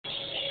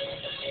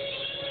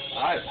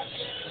Alright.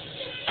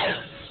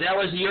 That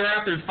was your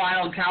after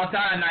final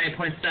countdown on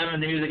 90.7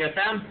 The Music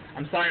FM.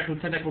 I'm sorry for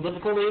technical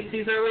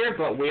difficulties earlier,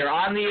 but we are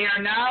on the air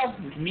now.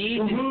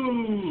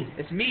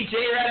 It's me,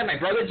 Jay Red, and my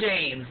brother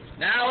James.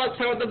 Now let's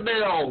start with the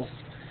Bills.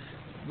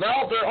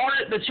 Well,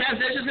 the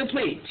transition is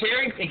complete.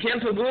 Terry and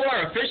Kim Pagula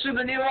are officially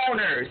the new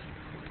owners.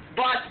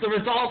 But the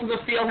results of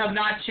the field have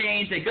not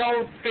changed. They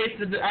go face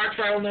the arch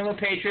rival New England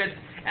Patriots,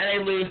 and they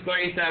lose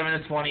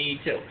 37-22.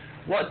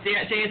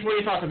 James, what are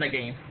your thoughts on that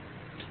game?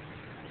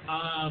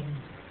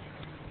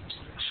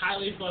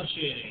 Highly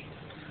frustrating.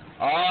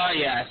 Oh,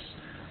 yes.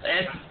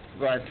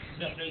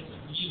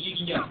 You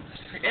can go.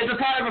 It's a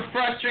kind of a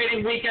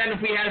frustrating weekend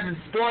if we had it in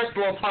sports,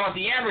 but we'll talk about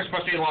the Amber's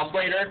frustrating loss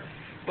later.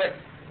 But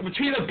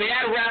between the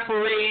bad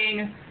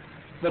refereeing,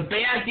 the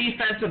bad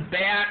defensive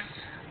backs,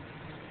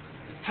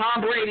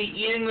 Tom Brady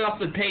eating up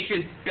the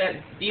Patriots'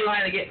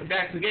 D-line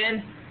backs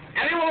again,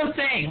 everyone was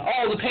saying,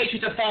 oh, the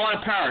Patriots are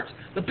falling apart.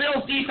 The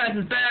Bills' defense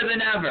is better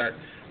than ever.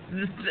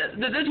 This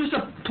was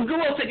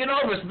Pagula taking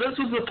over, so this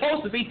was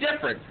supposed to be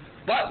different.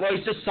 But we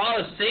just saw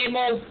the same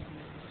old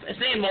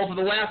for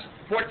the last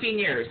 14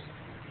 years.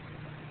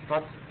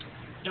 But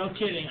no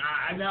kidding.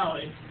 I know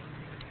it's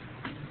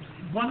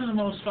one of the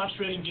most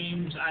frustrating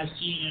games I've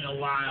seen in a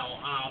while.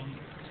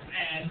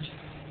 And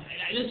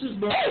this is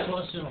more a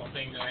personal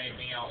thing than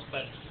anything else.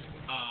 But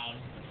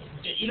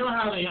you know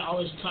how they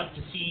always cut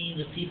the scene,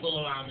 the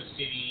people around the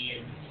city,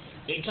 and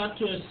they cut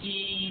to a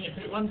scene.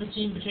 One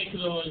scene in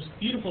particular was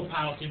beautiful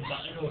Powhatan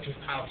Button, which is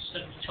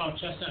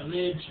Chestnut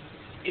Ridge.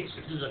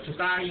 There's a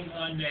toboggan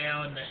run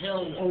down the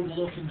hill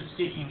overlooking the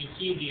city. You can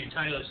see the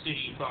entire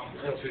city from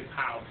Wilfred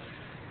Powell.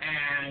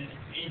 And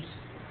it's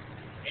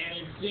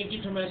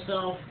thinking to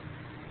myself,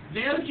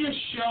 they're just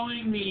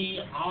showing me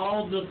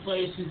all the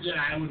places that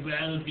I would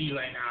rather be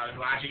right now than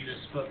watching this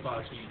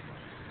football team.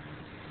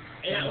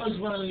 And that was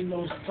one of the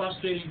most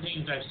frustrating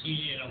things I've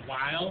seen in a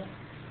while.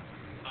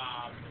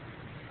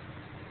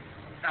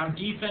 Our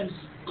defense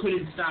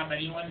couldn't stop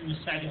anyone in the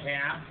second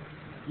half.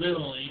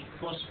 Literally,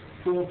 first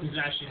 4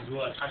 possessions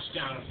were a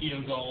touchdown, a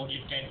field goal,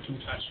 and then 2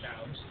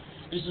 touchdowns.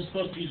 This is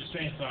supposed to be the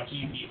strength of our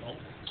team, people.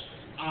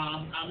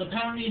 The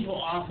penalties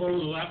were awful.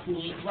 The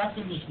referee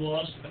was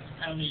worse, but the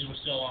penalties were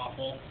still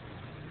awful.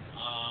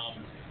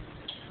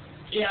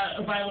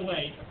 By the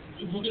way,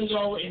 if we're going to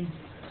go and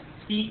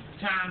beat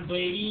Tom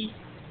Brady,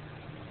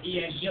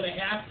 you're going to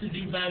have to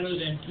do better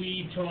than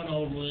 3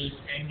 turnovers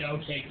and no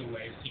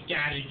takeaways. You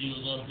got to do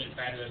a little bit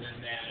better than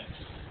that.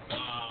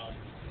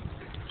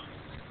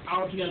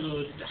 Altogether,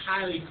 it was a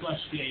highly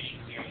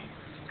frustrating game.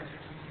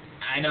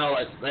 I know,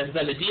 like I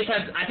said, the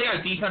defense. I think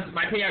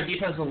our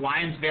defensive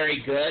line's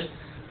very good,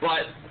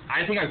 but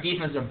I think our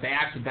defensive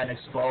backs have been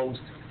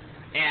exposed,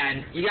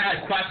 and you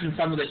gotta question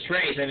some of the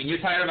trades. I mean, you're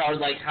talking about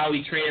like how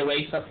we traded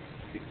away how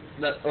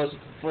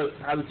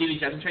the TV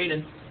Jetson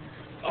traded.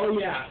 Oh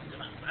yeah.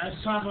 I was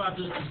talking about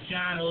this with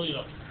John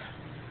earlier.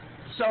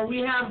 So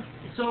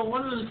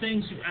one of the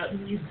things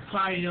you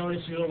probably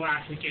noticed if you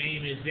watch the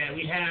game is that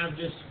we have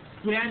this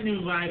brand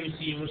new wide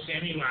receiver,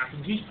 Sammy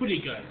Watkins. He's pretty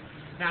good.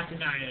 Not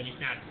denying that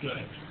he's not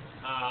good.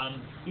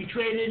 We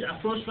traded a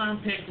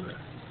first-round pick,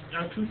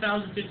 our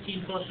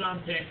 2015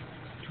 first-round pick,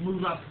 to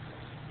move up,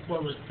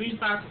 3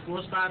 spots,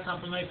 4 spots,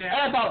 something like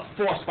that? About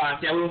 4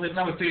 spots, yeah. We were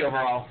number 3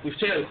 overall. We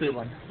traded to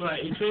Cleveland.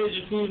 Right, we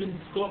traded to Cleveland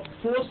 4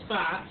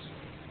 spots.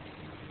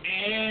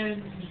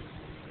 And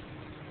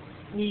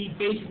we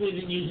basically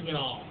didn't use him at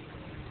all.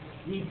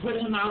 We put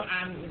him out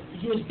on,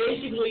 he was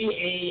basically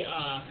a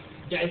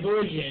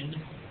diversion.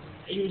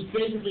 He was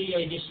basically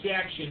a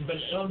distraction, but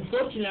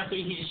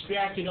unfortunately he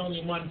distracted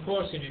only one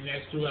person, and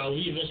that's Darrelle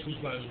Revis, who's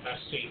one of the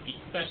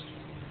best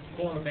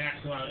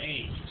cornerbacks around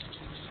age.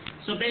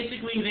 So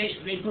basically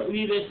they put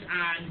Revis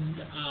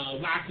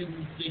on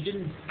Watkins. They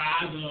didn't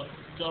bother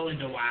going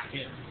to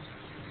Watkins.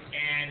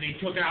 And they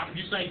took out,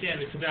 just like that,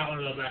 they took out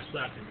one of the best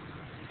weapons.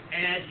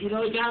 And,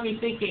 it got me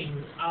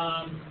thinking,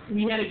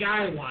 we had a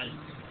guy once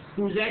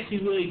who was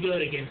actually really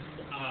good against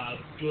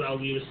Darrelle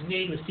Revis. His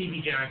name was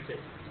C.B. Johnson.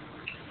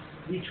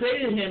 We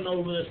traded him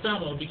over the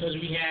summer because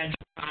we had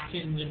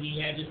Watkins and we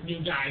had this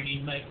new guy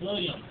named Mike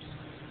Williams.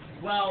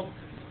 Well,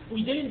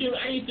 we didn't do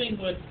anything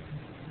with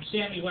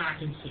Sammy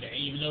Watkins today,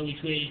 even though we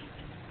traded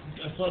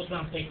a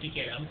first-round pick to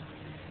get him.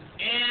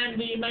 And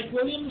the Mike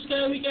Williams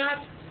guy we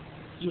got,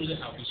 he was a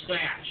healthy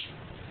scratch.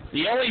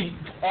 The only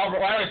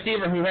wide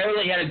receiver who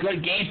really had a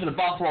good game for the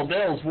Buffalo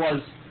Bills was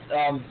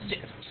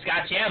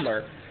Scott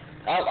Chandler.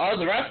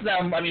 The rest of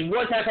them, I mean,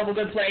 Woods had a couple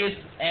good plays,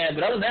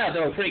 but other than that, they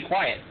were pretty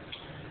quiet.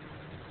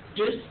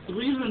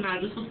 Believe it or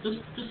not,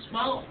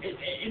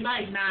 it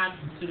might not,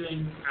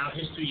 considering our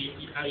history,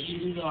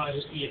 you know our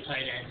history of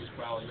tight ends as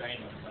well as I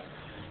know,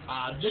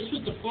 but this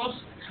was the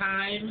first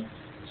time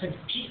since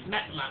Pete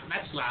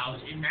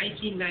Metzlaus in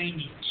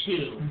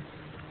 1992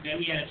 that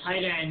we had a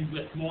tight end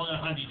with more than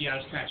 100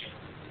 yards catching.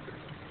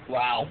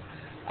 Wow.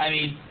 I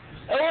mean,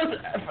 it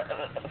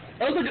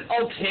was an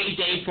okay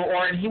day for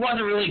Orton. He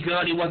wasn't really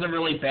good, he wasn't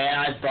really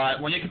bad,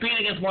 but when you're competing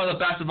against one of the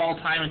best of all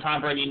time and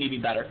Tom Brady, you need to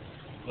be better.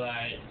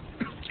 Right.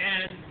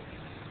 And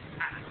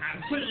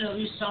I'm putting at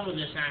least some of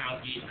this on our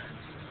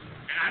defense.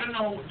 And I don't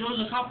know, there was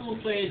a couple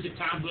of plays that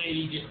Tom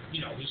Brady just,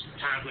 he's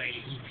Tom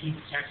Brady, he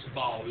protects the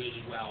ball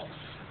really well.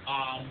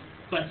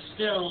 But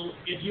still,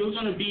 if you're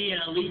going to be an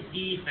elite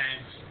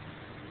defense,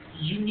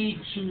 you need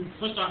to,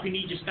 first off, you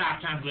need to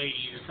stop Tom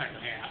Brady in the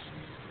second half.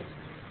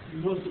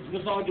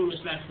 With all due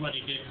respect to what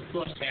he did in the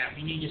first half,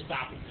 you need to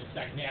stop him in the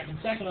second half. And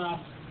second off,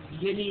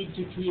 you need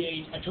to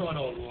create a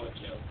turnover or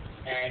two.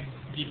 And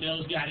the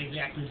Bills got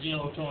exactly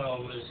 0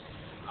 turnovers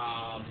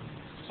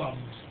from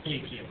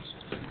Patriots.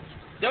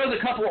 There was a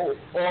couple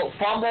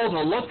fumbles,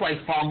 or looked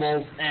like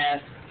fumbles,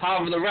 and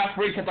however the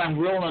referee kept on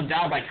ruling them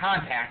down by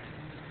contact.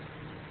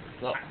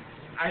 So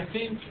I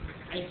think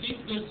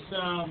this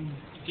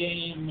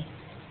game,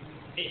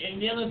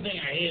 and the other thing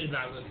I hate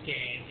about this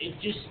game, it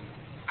just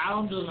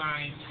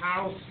underlines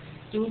how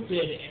stupid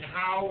and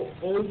how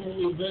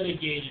overly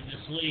litigated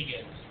this league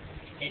is.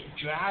 It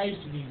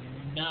drives me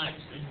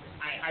nuts. And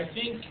I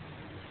think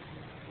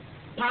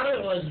part of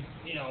it was,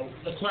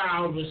 the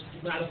crowd was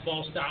not a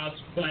false start,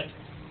 but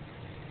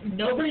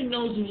nobody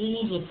knows the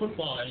rules of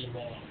football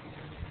anymore.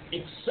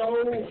 It's so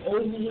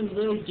overly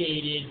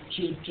litigated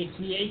to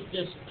create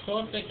this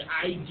perfect,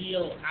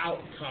 ideal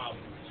outcome.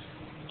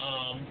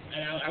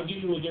 And I'll give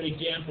you a good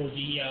example.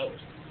 The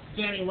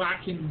Sammy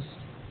Watkins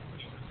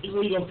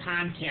illegal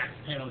contact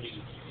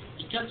penalty.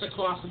 He cuts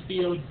across the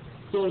field,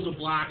 throws a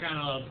block on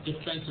a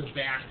defensive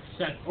back,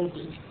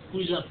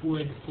 frees up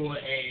Wood for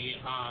a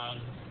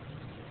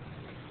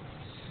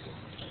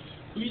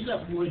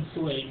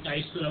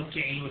nice little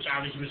gain, which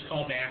obviously was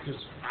called back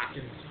because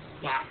Watkins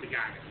blocked the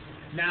guy.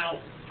 Now,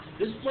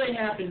 this play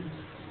happens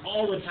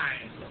all the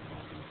time in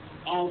football.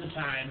 All the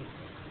time.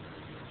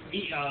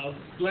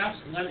 Refs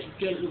let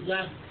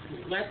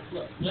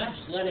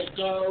it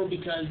go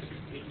because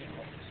it's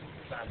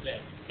not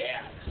that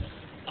bad.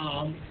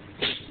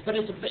 But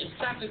it's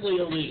practically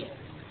illegal.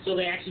 So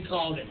they actually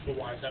called it for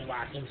once on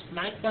Watkins.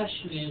 My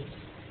question is,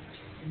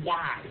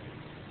 why?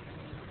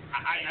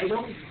 I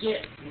don't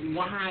get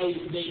why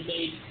they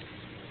made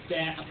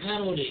that a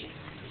penalty.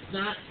 It's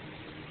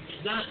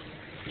not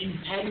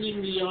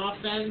impeding the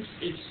offense.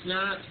 It's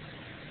not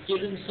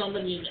giving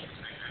somebody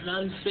an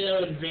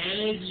unfair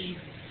advantage.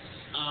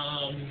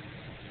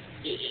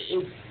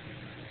 It's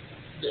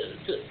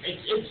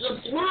a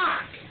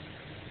block.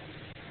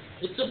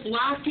 It's a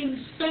block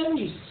in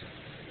space.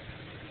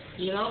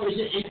 Is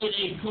it a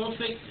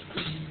perfect,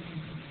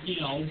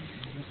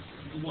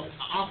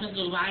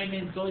 offensive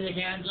lineman throw their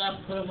hands up,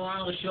 put them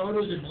along the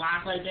shoulders and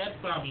block like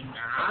that? Probably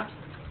not.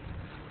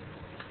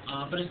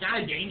 But it's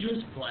not a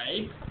dangerous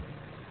play.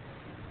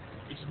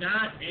 It's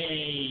not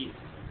a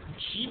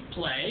cheap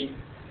play.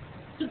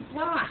 It's a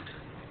block.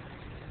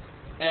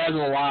 There's a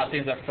lot of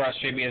things that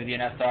frustrate me in the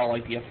NFL,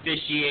 like the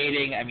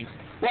officiating.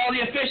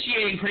 The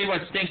officiating pretty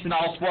much stinks in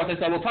all sports. I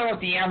said, we'll talk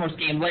about the Amherst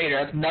game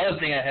later. That's another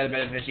thing that has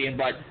been officiating,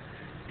 but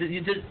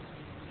it's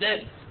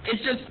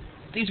just,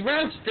 these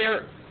refs,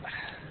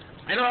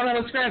 I don't know how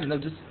to describe them. They're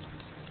just,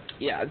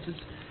 it's just.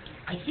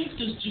 I think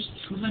there's just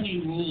too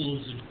many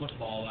rules in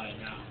football right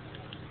now.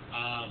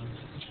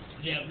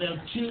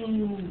 They're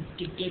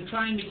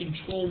trying to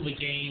control the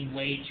game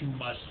way too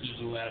much through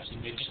the refs,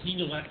 and they just need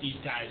to let these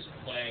guys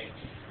play.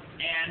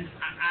 And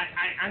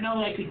I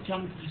know I could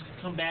come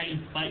back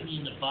and bite me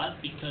in the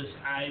butt because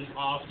I've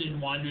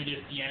often wondered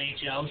if the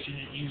NHL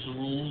shouldn't use the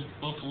rules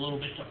book a little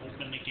bit to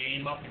open the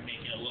game up and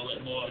make it a little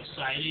bit more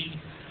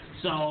exciting.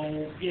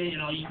 So,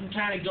 you can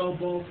kind of go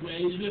both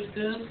ways with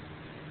this.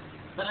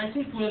 But I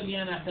think where the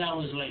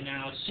NFL is right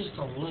now, it's just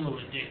a little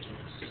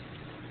ridiculous.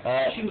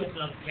 Especially with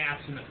the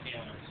pass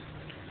interference.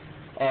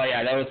 Oh,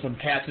 yeah, there was some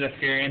pass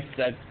interference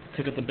that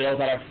took the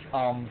Bills out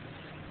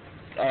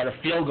of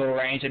field goal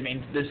range.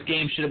 This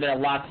game should have been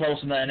a lot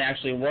closer than it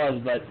actually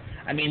was, but,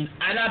 I'm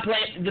not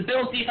playing. The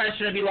Bills' defense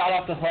shouldn't be let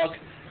off the hook.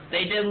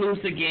 They did lose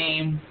the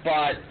game,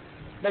 but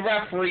the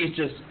referees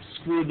just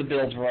screwed the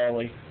Bills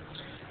royally.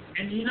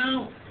 And,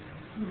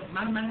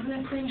 my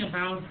thing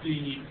about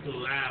the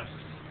refs,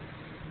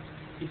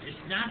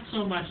 it's not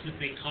so much that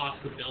they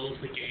cost the Bills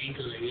the game,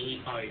 because they really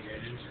probably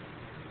didn't.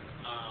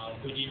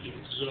 We didn't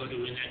deserve to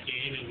win that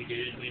game, and we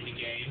didn't win the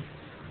game.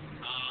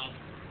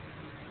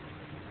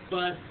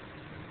 But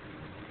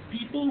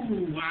people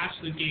who watch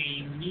the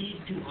game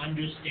need to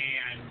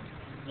understand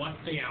what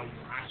they are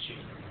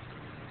watching.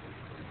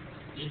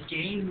 The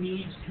game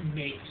needs to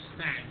make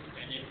sense,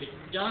 and if it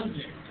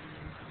doesn't,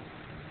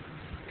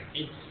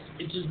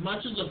 it's as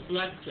much as a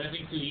threat, I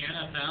think, to the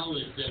NFL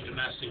as the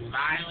domestic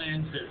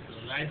violence, as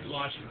the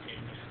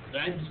Washington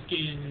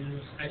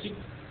Redskins. I think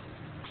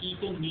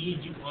people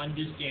need to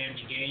understand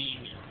the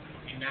game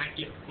and not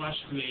get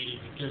frustrated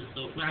because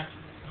the ref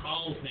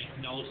calls make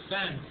no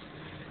sense.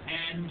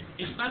 And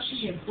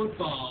especially in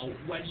football,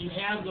 when you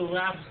have the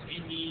refs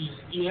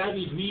you have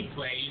these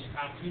replays,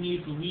 opportunity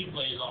for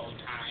replays all the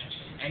time,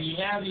 and you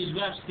have these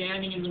refs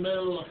standing in the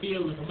middle of the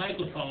field with a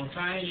microphone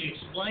trying to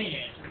explain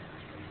it,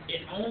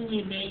 it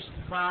only makes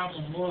the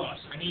problem worse.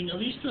 At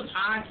least with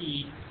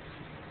hockey,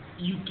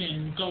 you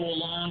can go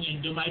along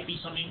and there might be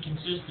some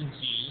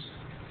inconsistencies,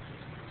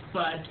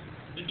 but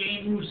the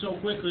game moves so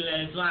quickly that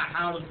it's a lot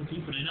harder for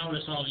people to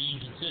notice all the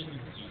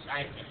inconsistencies,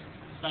 I think,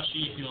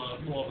 especially if you're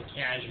more of a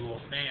casual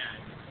fan.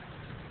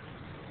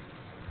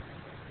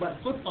 But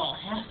football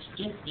has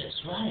to get this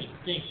right.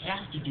 They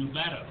have to do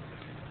better.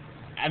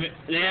 I mean,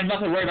 they have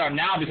nothing to worry about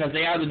now because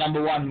they are the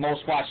 #1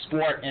 most watched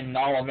sport in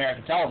all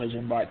American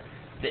television. But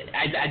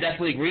I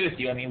definitely agree with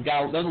you. I mean,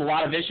 there's a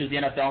lot of issues the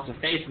NFL has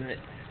to face, and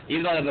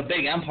even though they're a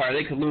big empire,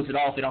 they could lose it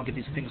all if they don't get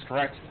these things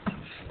correct.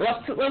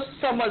 Let's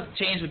somewhat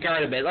change the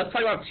guard a bit. Let's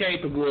talk about Terry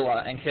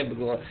Pegula and Kim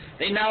Pegula.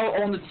 They now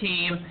own the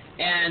team,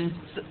 and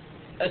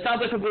it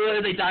sounds like Pegula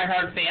is a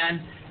diehard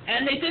fan.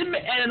 And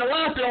and a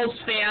lot of Bills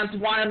fans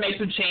want to make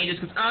some changes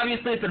because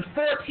obviously it's been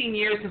 14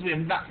 years since we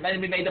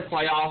made the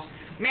playoffs.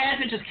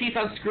 Management just keeps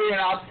on screwing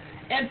up,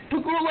 and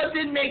Pegula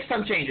did make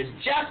some changes.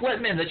 Jeff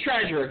Littman, the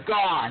treasurer,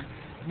 gone.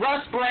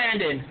 Russ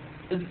Brandon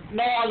is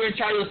no longer in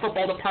charge of the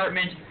football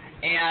department,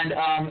 and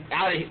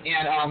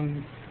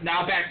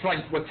now back to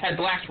like what Ted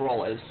Black's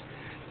role is.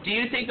 Do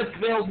you think the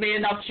Bills made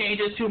enough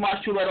changes? Too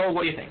much? Too little?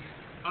 What do you think?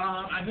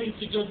 I think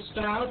it's a good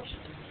start.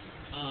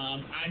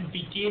 I'm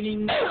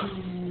beginning to,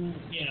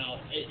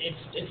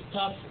 it's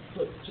tough.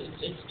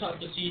 It's tough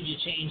to see the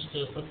change to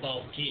the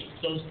football.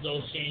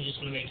 Those changes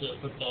going to make to the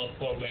football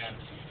program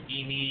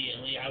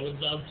immediately. I would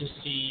love to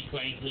see,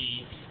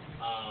 frankly,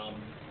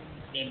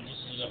 and this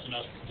is nothing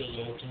else to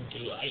look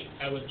into.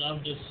 I would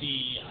love to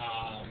see.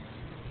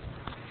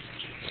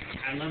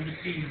 I'd love to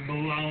see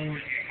Malone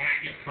and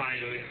Hackett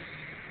fired.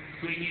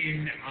 Bring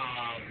in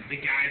the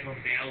guy from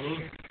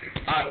Baylor.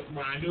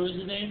 Rondo is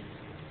his name.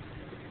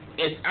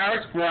 It's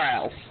Art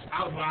Briles.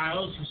 Art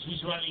Briles,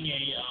 he's running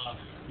a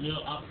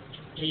real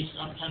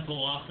up-tempo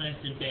offense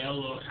in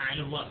Baylor,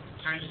 kind of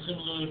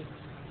similar,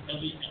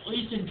 at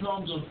least in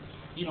terms of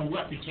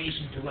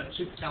reputation to what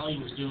Chip Kelly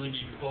was doing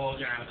in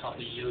Oregon a couple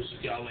of years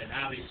ago, and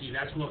obviously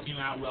that's working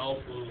out well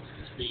for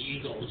the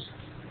Eagles.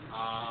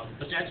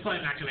 But that's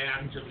probably not going to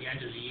happen until the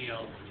end of the year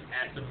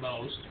at the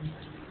most.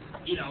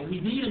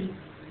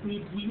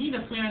 We need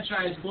a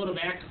franchise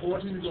quarterback.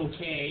 Orton's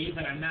okay,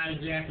 but I'm not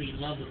exactly in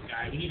love with the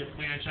guy. We need a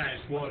franchise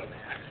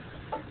quarterback.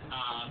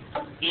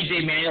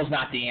 E.J. Manuel's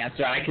not the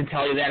answer. I can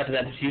tell you that if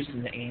that's a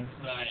Houston game.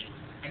 Right.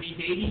 I mean,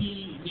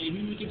 maybe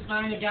we can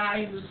find a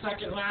guy in the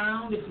second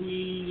round if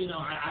we,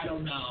 I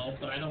don't know,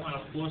 but I don't want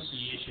to force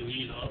the issue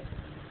either.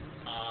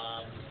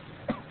 I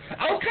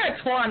was kind of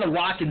torn on the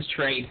Watkins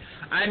trade.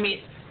 I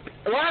mean,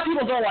 a lot of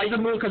people don't like the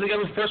move because they got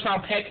a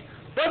first-round pick.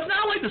 But it's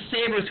not like the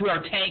Sabres who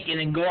are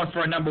tanking and going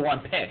for a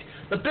 #1 pick.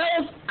 The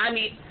Bills, I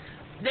mean,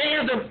 they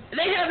have their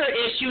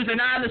issues. They're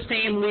not in the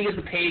same league as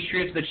the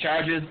Patriots, the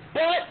Chargers.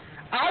 But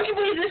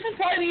arguably, this is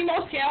probably the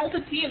most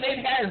talented team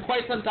they've had in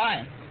quite some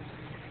time.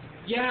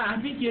 Yeah, I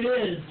think it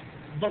is.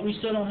 But we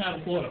still don't have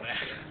a quarterback.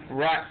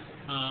 Right.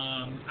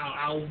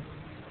 Our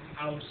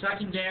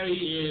secondary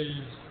is,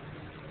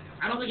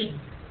 I don't think it's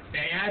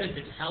bad if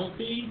it's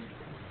healthy.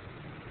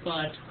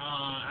 But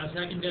our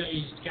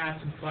secondary's got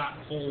some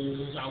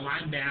holes. Our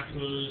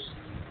linebackers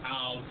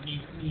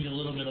need a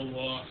little bit of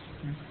work.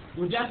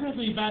 We're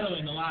definitely better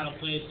in a lot of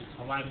places.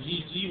 A lot of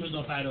receivers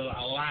are better.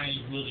 Our line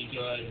is really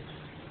good.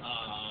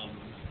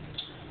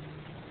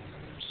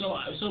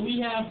 So we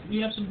have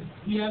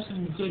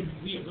some good.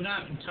 We're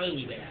not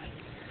entirely bad,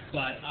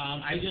 but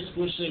I just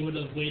wish they would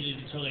have waited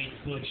until they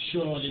were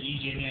sure that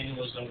E.J. Manuel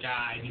was their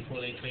guy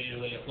before they traded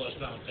away a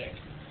first-round pick.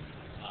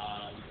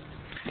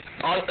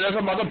 There's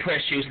some other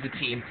issues with the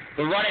team.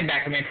 The running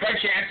back, I mean, Fred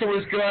Jackson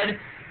was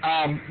good.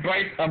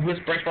 Who's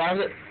Bryce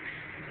Brown, was it?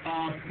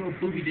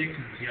 Boobie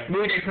Dixon, yeah.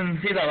 Boobie Dixon,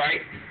 he's all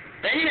right.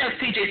 Then you have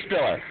C.J.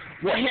 Spiller.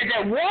 Well, he had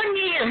that 1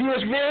 year he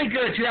was really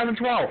good,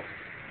 2012.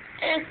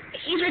 And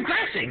he's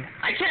regressing.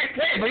 I can't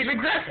explain it, but he's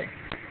regressing.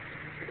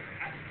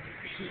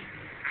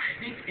 I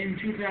think in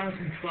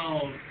 2012,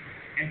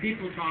 and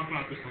people talk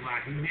about this a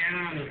lot, he ran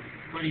out of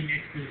Buddy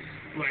Nix's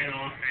right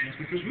offense,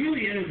 which was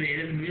really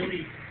innovative and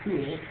really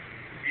cool.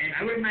 And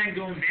I wouldn't mind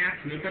going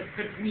back to it, but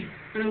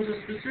it was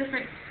a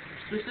specific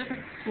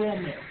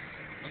formula,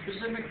 a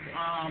specific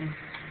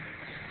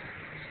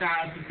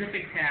style,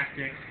 specific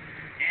tactics,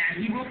 and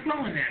he worked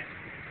well in that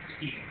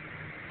scheme.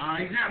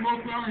 He's not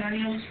worked well in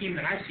any other scheme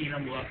that I've seen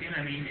him work in.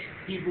 I mean,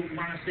 people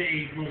want to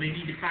say, well, they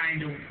need to find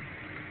a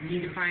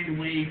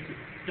way.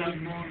 Doug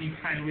Moore needs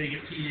to find a way to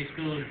get C.J.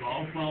 Spiller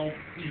involved. Well,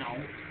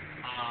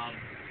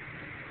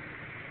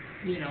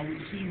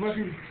 he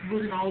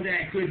wasn't all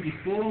that good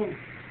before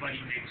Buddy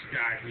Nix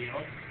got here,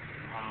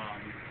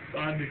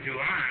 under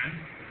Duran,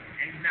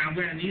 and now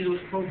granted neither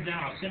of those programs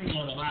are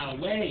similar in a lot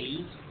of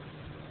ways,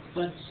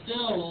 but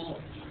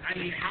still, I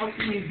mean, how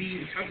can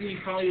you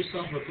call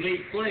yourself a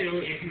great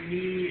player if you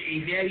need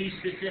a very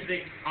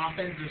specific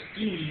offensive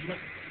scheme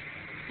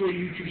for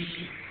you to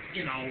be,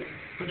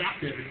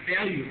 productive and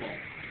valuable?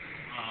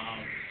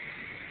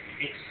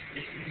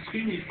 It's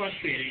extremely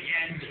frustrating,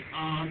 and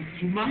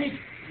you might,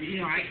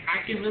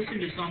 I can listen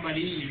to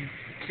somebody and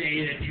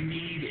say that you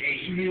need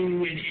a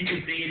new and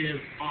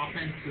innovative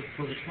offense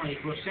for the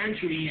 21st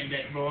century, and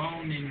that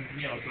Malone and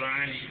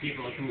Duran and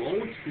people are too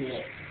old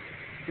school.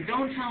 But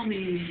don't tell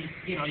me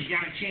you got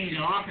to change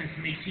the offense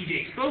to make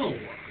C.J. Spiller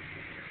work.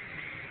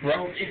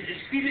 So if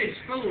C.J.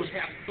 Spiller was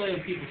half the player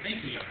people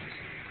think he is,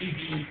 he'd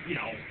be,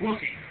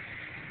 working.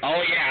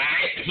 Oh yeah,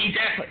 I think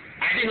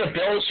the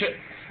Bills should.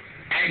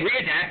 I agree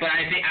with that, but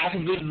I also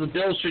believe the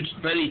Bills should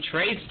really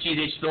trade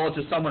C.J. Spiller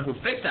to someone who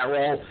fits that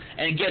role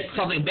and get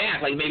something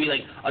back, like maybe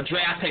like a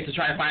draft pick to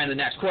try to find the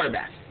next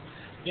quarterback.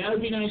 That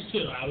would be nice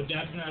too. I would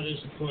definitely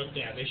support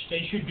that.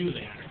 They should do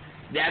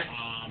that.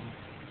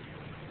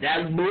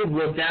 That move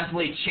will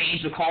definitely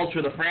change the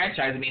culture of the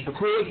franchise. I mean,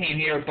 Pegula came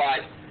here,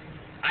 but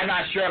I'm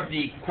not sure if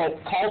the quote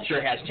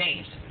culture has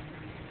changed.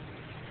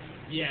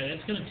 Yeah,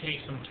 that's going to take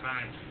some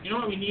time. You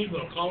know what we need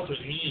for a culture is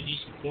we need a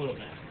decent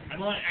quarterback.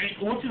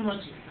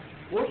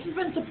 Orton's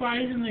been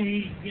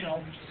surprisingly,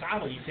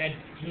 solid. He said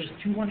he was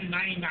 299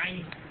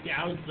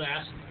 yards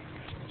last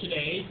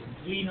today,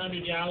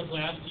 300 yards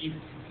last week.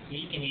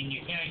 I mean,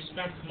 you can't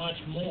expect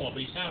much more, but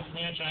he's not a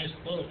franchise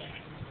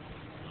quarterback.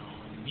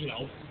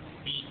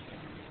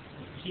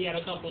 He had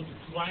a couple of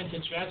Ryan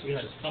Fitzpatrick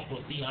has a couple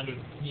of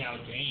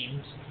 300-yard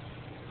games.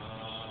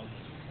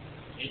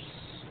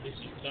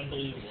 It's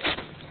unbelievable.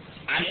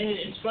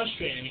 It's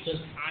frustrating because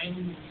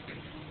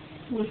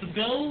with the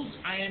Bills,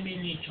 I am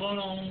in the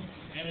eternal,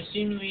 and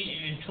seemingly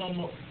an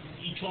eternal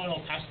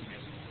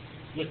pessimist.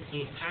 With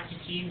the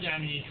Packers teams,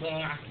 I'm an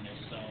eternal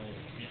optimist. So,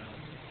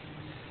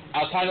 I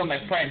was talking with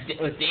my friend,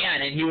 with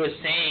Dan, and he was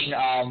saying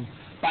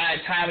by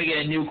the time we get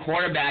a new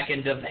quarterback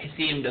and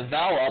see him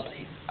develop,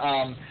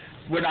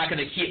 we're not going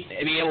to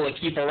be able to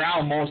keep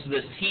around most of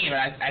this team.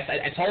 And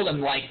I told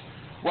him, like,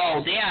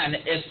 well, Dan,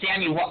 if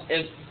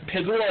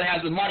Pegula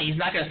has the money, he's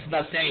not going to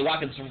let Sammy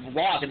Watkins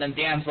walk. And then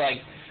Dan's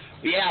like,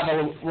 yeah,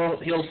 but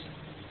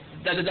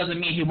that doesn't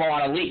mean he won't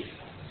want to leave.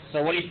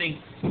 So what do you think?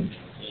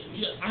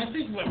 Yeah, I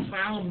think the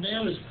problem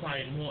there is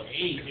probably more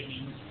age. I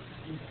mean,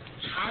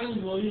 Tyler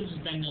Williams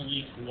has been in the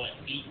league for,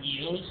 8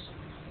 years?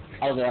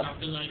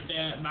 Something like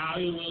that.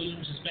 Mario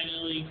Williams has been in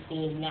the league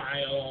for a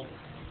while.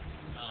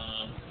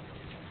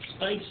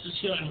 Spikes is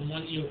here on a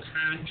 1-year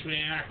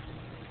contract.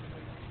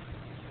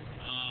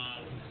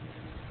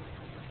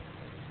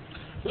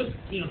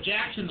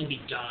 Jackson will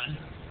be done.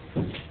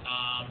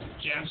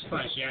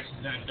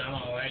 Jackson's not done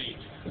already.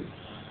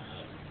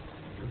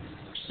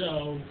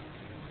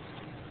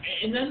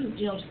 And then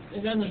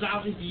there's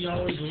obviously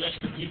always a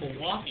list of people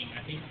walking.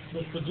 I think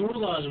with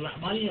Pegula's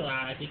money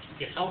around, I think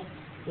you could help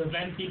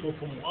prevent people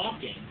from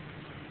walking.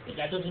 But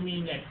that doesn't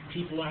mean that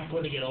people aren't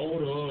going to get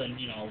older and,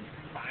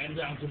 fines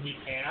aren't going to be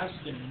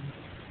passed and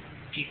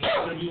people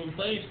are going to be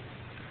replaced.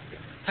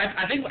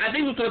 I think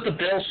what the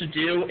Bills should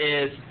do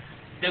is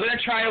they're going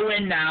to try to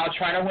win now,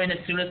 try to win as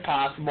soon as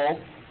possible,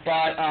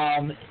 but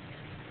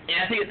and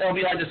I think it'll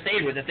be like the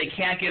Sabres. If they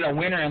can't get a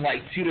winner in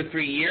 2 to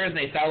 3 years and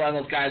they start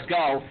letting those guys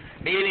go,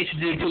 maybe they should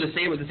do the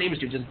Sabres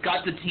do. Just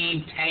gut the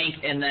team,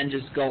 tank, and then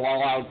just go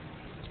all out.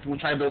 We'll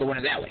try to build a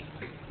winner that way.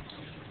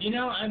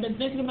 I've been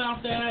thinking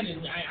about that,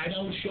 and I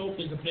know Shope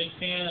is a big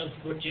fan of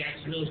what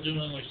Jacksonville's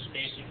doing, which is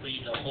basically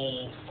the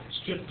whole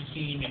strip the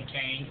team and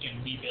tank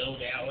and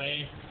rebuild that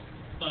way.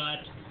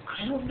 But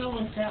I don't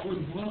know if that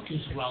would work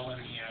as well in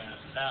the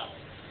NFL.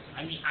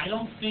 I mean, I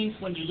don't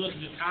think when you look at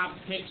the top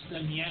picks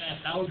in the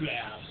NFL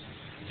drafts,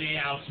 they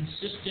are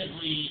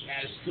consistently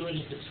as good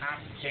as the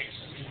top picks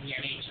in the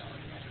NHL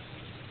draft.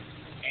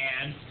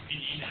 And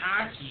in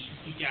hockey,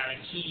 you got a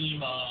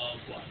team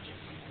of what?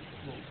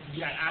 You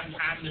got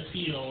on the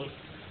field,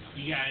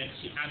 you got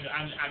on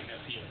the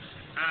field.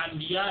 On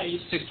the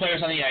ice, 6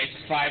 players on the ice,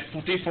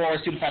 3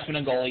 forwards, 2 defensemen,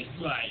 and goalie.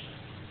 Right.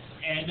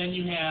 And then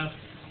you have,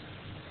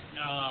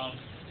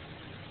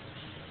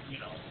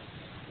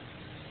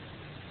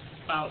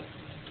 about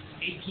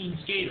 18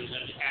 skaters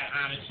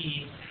on a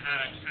team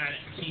at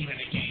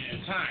a game at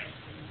a time.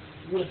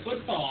 With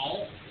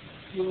football,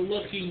 you're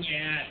looking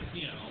at,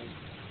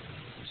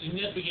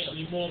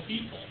 significantly more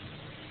people.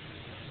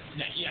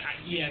 Now,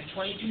 you have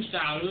 22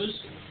 starters,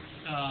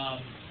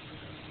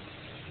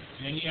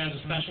 then you have the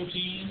special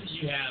teams,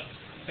 you have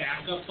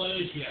backup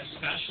players, you have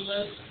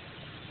specialists.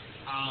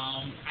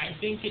 I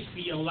think it'd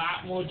be a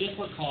lot more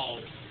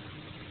difficult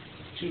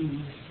to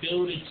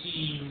build a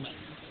team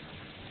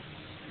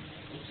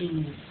to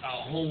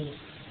a whole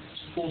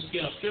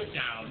full-scale strip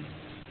down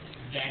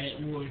than it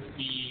would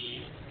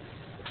be,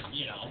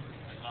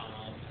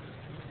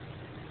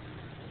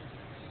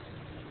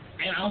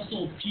 and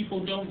also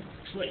people don't,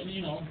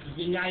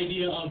 the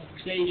idea of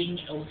trading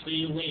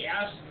away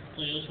as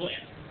players for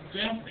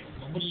draft picks.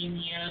 Nobody in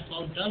the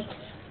NFL does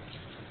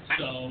that.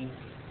 So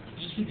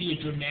this would be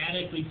a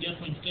dramatically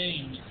different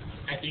thing,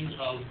 I think,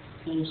 of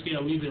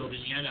full-scale rebuild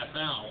in the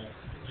NFL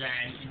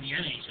than in the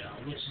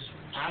NHL, which is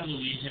part of the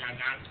reason I'm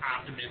not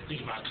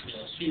optimistic about the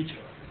Bills'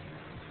 future.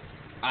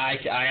 I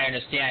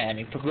understand. I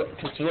mean,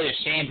 it's really a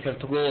shame because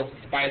Pegula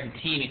buys a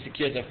team, he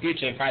secures their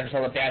future, and finds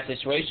himself in a bad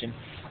situation.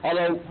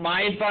 Although,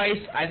 my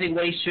advice, I think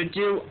what he should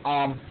do,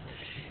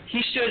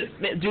 he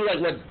should do like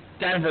what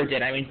Denver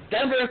did. I mean,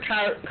 Denver a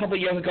couple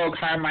of years ago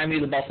kind of reminded me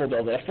of the Buffalo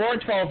Bills. They had a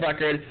 4-12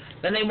 record,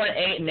 then they went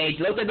 8-8. They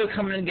looked like they were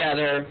coming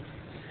together.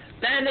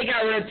 Then they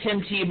got rid of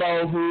Tim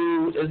Tebow,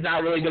 who is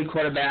not really a good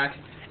quarterback,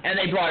 and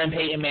they brought in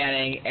Peyton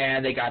Manning,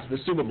 and they got to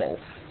the Super Bowl.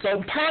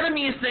 So part of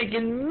me is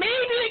thinking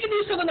maybe they can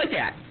do something like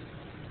that.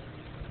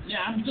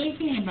 Yeah, I'm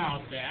thinking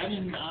about that,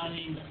 and I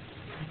mean,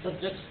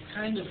 but that's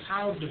kind of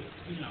how the,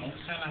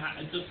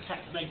 it's just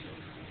like,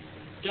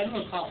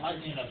 generally caught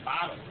lightning in a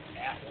bottle with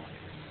that one.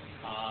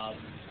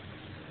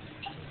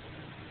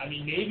 I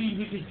mean, maybe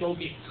we could go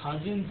get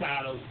Cousins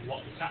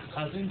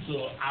Cousins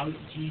or out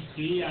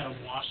GC out of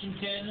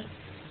Washington,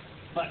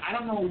 but I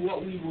don't know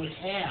what we would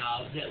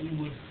have that we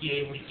would be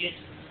able to get,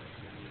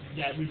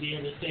 that we'd be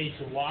able to say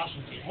to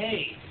Washington,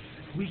 hey,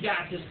 we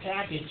got this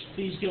package,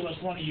 please give us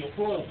one of your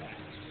quarterbacks.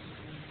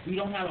 We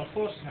don't have a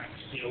first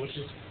next year, which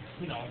is,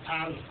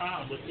 part of the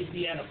problem. But if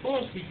we had a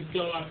first, we could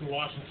go out to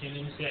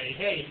Washington and say,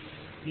 hey,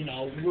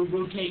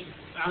 we'll take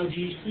our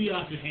G3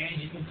 off your hands,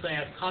 you can play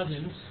our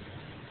Cousins.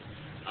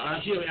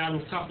 Here we have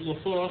a couple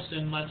of firsts,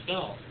 and let's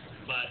go.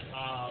 But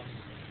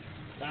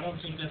I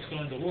don't think that's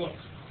going to work.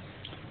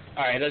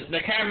 Alright,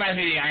 that kind of reminds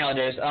me of the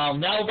Islanders.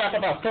 Now we'll wrap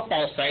up our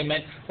football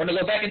segment. We're going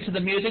to go back into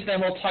the music, then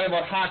we'll talk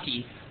about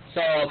hockey.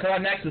 So, coming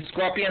up next, the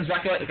Scorpions,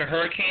 rocking like the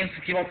Hurricanes,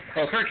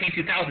 Hurricane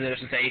 2000, I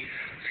should say.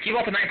 Keep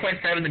up to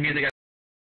 9.7, the music.